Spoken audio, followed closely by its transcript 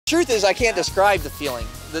Truth is, I can't describe the feeling.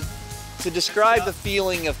 To describe the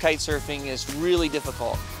feeling of kite surfing is really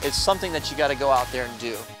difficult. It's something that you got to go out there and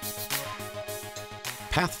do.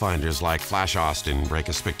 Pathfinders like Flash Austin break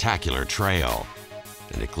a spectacular trail,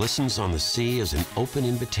 and it glistens on the sea as an open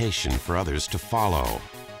invitation for others to follow,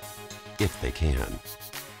 if they can.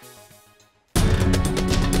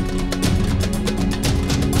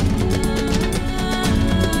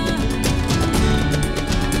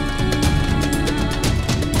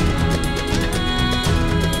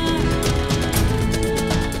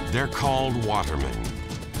 They're called watermen,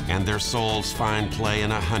 and their souls find play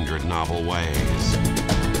in 100 novel ways.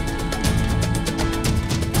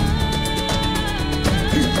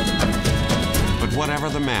 But whatever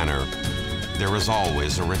the manner, there is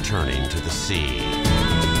always a returning to the sea.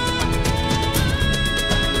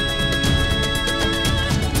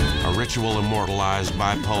 A ritual immortalized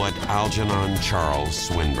by poet Algernon Charles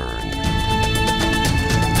Swinburne.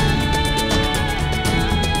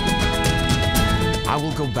 I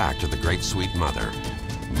will go back to the great sweet mother,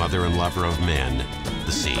 mother and lover of men,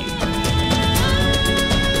 the sea.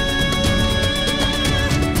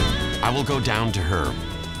 I will go down to her,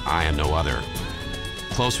 I and no other.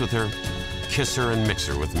 Close with her, kiss her and mix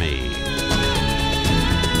her with me.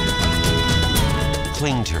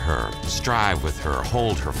 Cling to her, strive with her,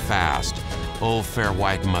 hold her fast. O fair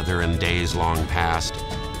white mother in days long past,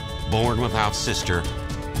 born without sister,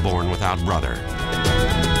 born without brother.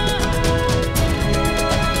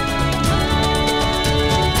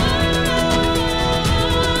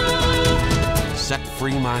 Set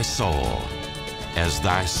free my soul, as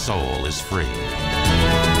thy soul is free.